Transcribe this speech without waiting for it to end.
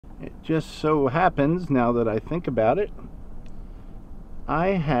It just so happens, now that I think about it, I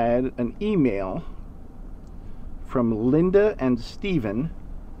had an email from Linda and Steven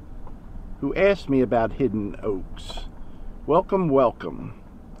who asked me about Hidden Oaks. Welcome, welcome.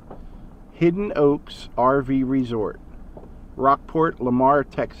 Hidden Oaks RV Resort, Rockport, Lamar,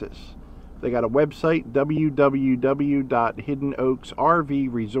 Texas. They got a website,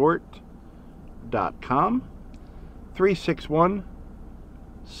 www.hiddenoaksrvresort.com,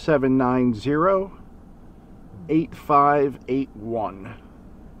 361-790-8581.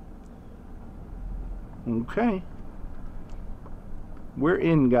 Okay. We're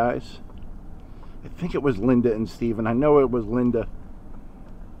in, guys. I think it was Linda and Steven. I know it was Linda.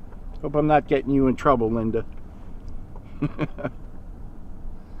 Hope I'm not getting you in trouble, Linda.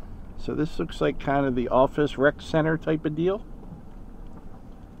 So this looks like kind of the office rec center type of deal.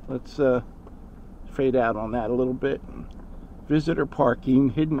 Let's fade out on that a little bit. Visitor parking,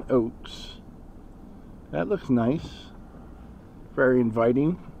 Hidden Oaks. That looks nice. Very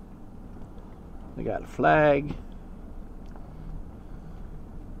inviting. They got a flag.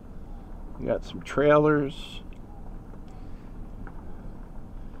 We got some trailers.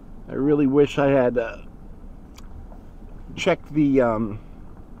 I really wish I had checked the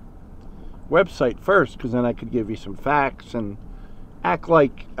website first, because then I could give you some facts and act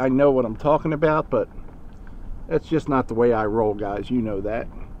like I know what I'm talking about, but that's just not the way I roll, guys. You know that.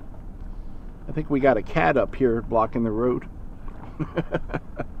 I think we got a cat up here blocking the road.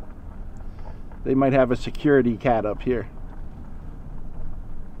 They might have a security cat up here.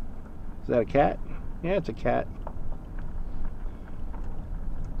 Is that a cat? Yeah, it's a cat.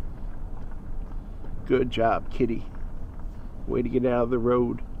 Good job, kitty. Way to get out of the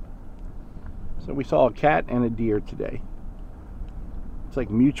road. So we saw a cat and a deer today. It's like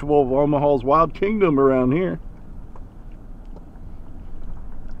Mutual of Omaha's Wild Kingdom around here.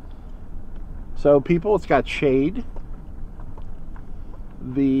 So people, it's got shade.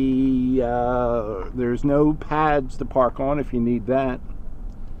 There's no pads to park on if you need that.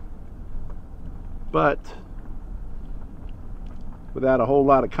 But without a whole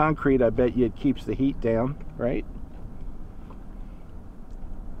lot of concrete, I bet you it keeps the heat down, right?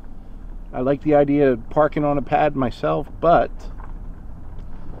 I like the idea of parking on a pad myself, but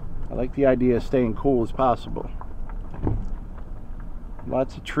I like the idea of staying cool as possible.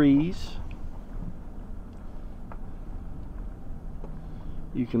 Lots of trees.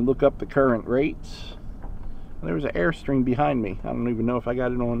 You can look up the current rates. There was an Airstream behind me. I don't even know if I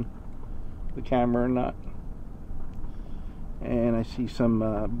got it on the camera or not. And I see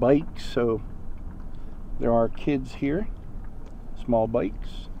some bikes, so there are kids here, small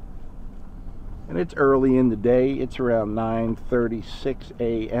bikes. And it's early in the day. It's around 9:36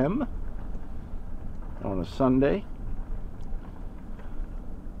 a.m. on a Sunday.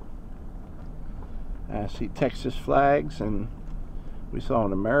 I see Texas flags, and we saw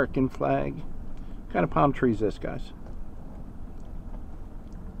an American flag. What kind of palm tree is this, guys?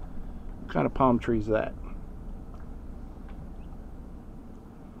 What kind of palm tree is that?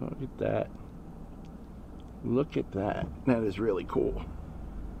 Look at that. Look at that. That is really cool.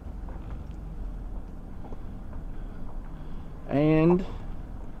 And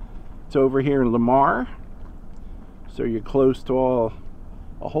it's over here in Lamar. So you're close to a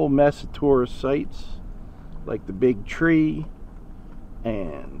whole mess of tourist sites, like the big tree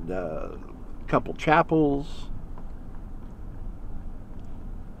and a couple chapels.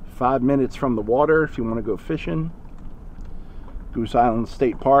 5 minutes from the water if you want to go fishing. Goose Island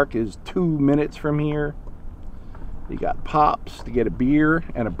State Park is 2 minutes from here. You got Pops to get a beer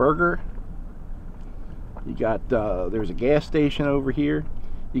and a burger. You got, there's a gas station over here.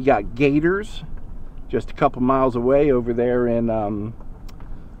 You got Gators just a couple miles away over there in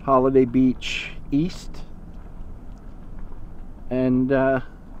Holiday Beach East. And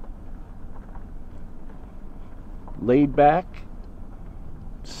laid back,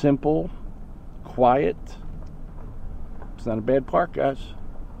 simple, quiet. It's not a bad park, guys.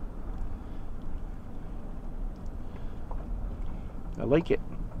 I like it.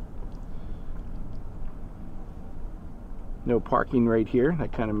 No parking right here.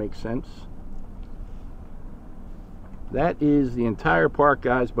 That kind of makes sense. That is the entire park,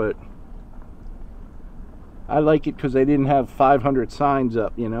 guys, but I like it because they didn't have 500 signs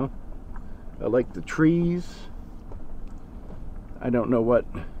up, you know. I like the trees. I don't know what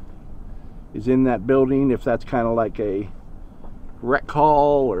is in that building, if that's kind of like a rec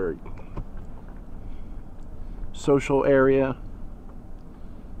hall or social area.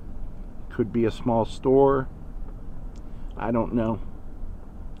 Could be a small store. I don't know.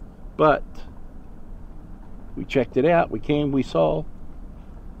 But we checked it out. We came, we saw.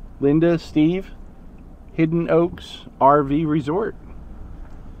 Linda, Steve, Hidden Oaks RV Resort.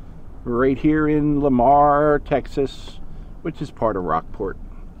 We're right here in Lamar, Texas, which is part of Rockport.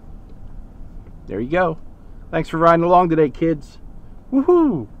 There you go. Thanks for riding along today, kids.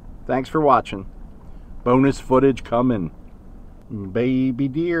 Woohoo! Thanks for watching. Bonus footage coming. Baby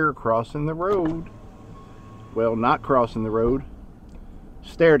deer crossing the road. Well, not crossing the road.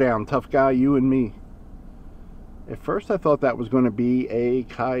 Stare down, tough guy, you and me. At first I thought that was going to be a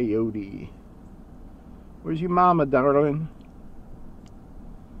coyote. Where's your mama, darling?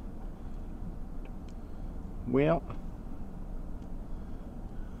 Well,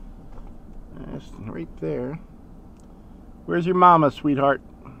 that's right there. Where's your mama, sweetheart?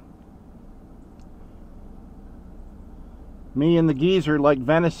 Me and the geezer like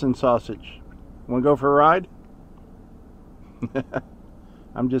venison sausage. Want to go for a ride?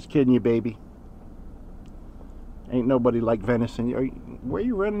 I'm just kidding you, baby. Ain't nobody like venison. Where are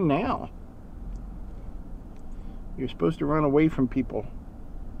you running now? You're supposed to run away from people.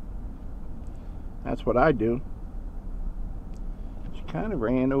 That's what I do. She kind of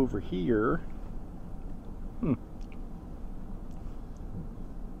ran over here.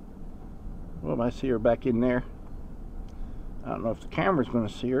 Well, I see her back in there. I don't know if the camera's going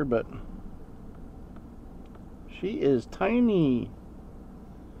to see her, but she is tiny.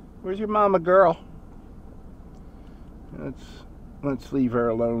 Where's your mama, girl? Let's leave her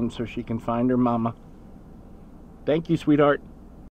alone so she can find her mama. Thank you, sweetheart.